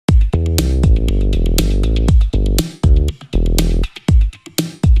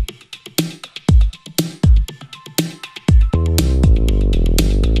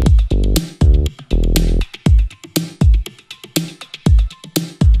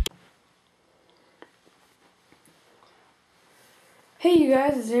you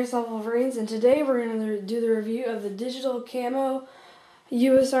guys, it's Airsoft Wolverines, and today we're going to do the review of the digital camo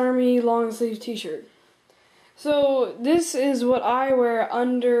U.S. Army long sleeve t-shirt. So this is what I wear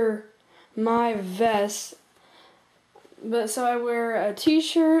under my vest, so I wear a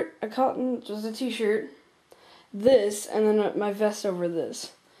t-shirt, just a t-shirt, this, and then my vest over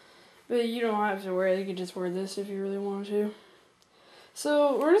this. But you don't have to wear it, you can just wear this if you really want to.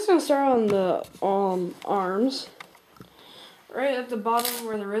 So we're just going to start on the arms. Right at the bottom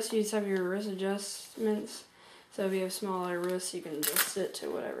where the wrist, you just have your wrist adjustments. So if you have smaller wrists, you can adjust it to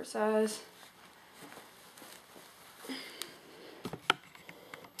whatever size.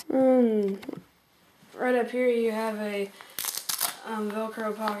 Right up here you have a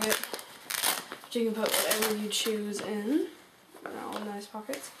Velcro pocket, which you can put whatever you choose in. All nice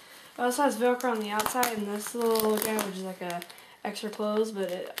pockets. It also has Velcro on the outside, and this little guy, which is like a extra close,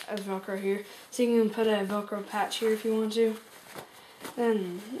 but it has Velcro here. So you can put a Velcro patch here if you want to.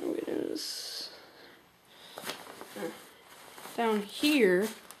 Then down here,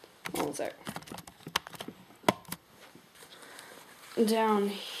 one sec. Down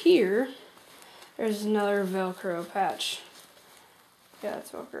here, there's another Velcro patch. Yeah,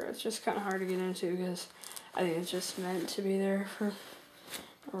 it's Velcro. It's just kind of hard to get into because I think it's just meant to be there for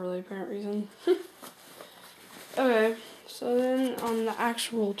a really apparent reason. Okay, so then on the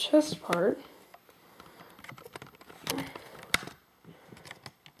actual chest part,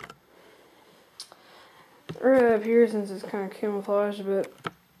 right up here, since it's kind of camouflaged, but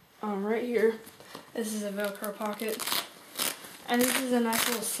right here, this is a Velcro pocket, and this is a nice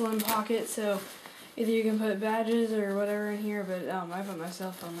little slim pocket, so either you can put badges or whatever in here, but I put my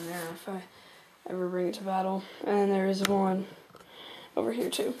cell phone in there if I ever bring it to battle. And there is one over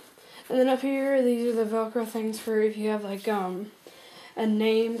here too. And then up here, these are the Velcro things for if you have like a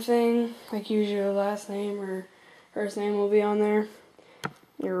name thing, like usually your last name or first name will be on there,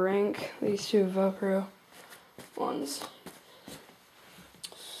 your rank, these two Velcro ones.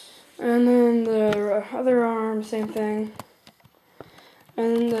 And then the other arm, same thing.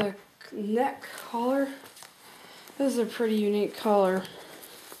 And then the neck collar. This is a pretty unique collar.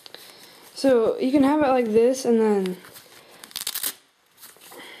 So you can have it like this, and then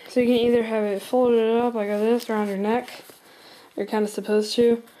so you can either have it folded up like this around your neck, you're kind of supposed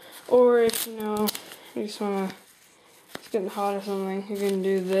to, or if you just want to, it's getting hot or something, you can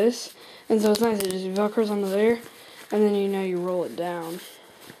do this. And so it's nice, it just Velcros onto there, and then you roll it down.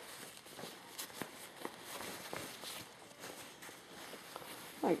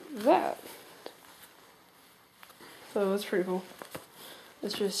 Like that. So it's pretty cool.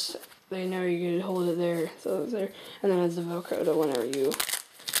 It's just, they know you can hold it there, so it's there. And then it's the Velcro to whenever you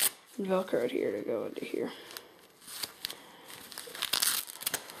Velcro it here to go into here.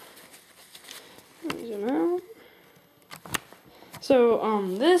 Zoom out. So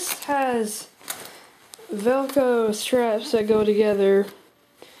this has Velcro straps that go together.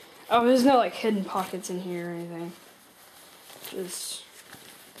 Oh, there's no like hidden pockets in here or anything. Just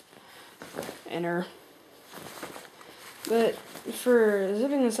inner. But for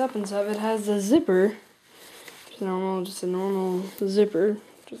zipping this up and stuff, it has the zipper. Just a normal zipper.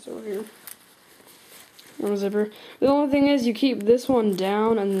 Just over here. Normal zipper. The only thing is you keep this one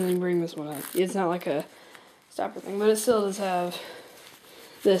down and then you bring this one up. It's not like a stopper thing, but it still does have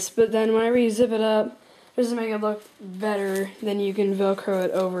this. But then whenever you zip it up, just to make it look better, then you can Velcro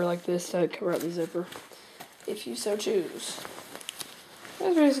it over like this to cover up the zipper, if you so choose.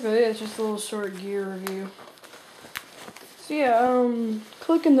 That's basically it. It's just a little short gear review. So yeah,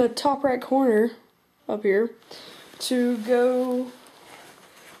 click in the top right corner up here to go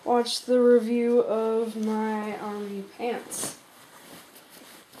watch the review of my army pants.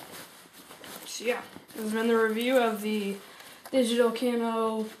 So yeah, this has been the review of the digital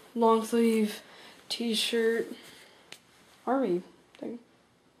camo long sleeve t-shirt army thing.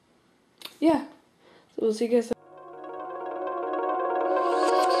 Yeah, so we'll see you guys.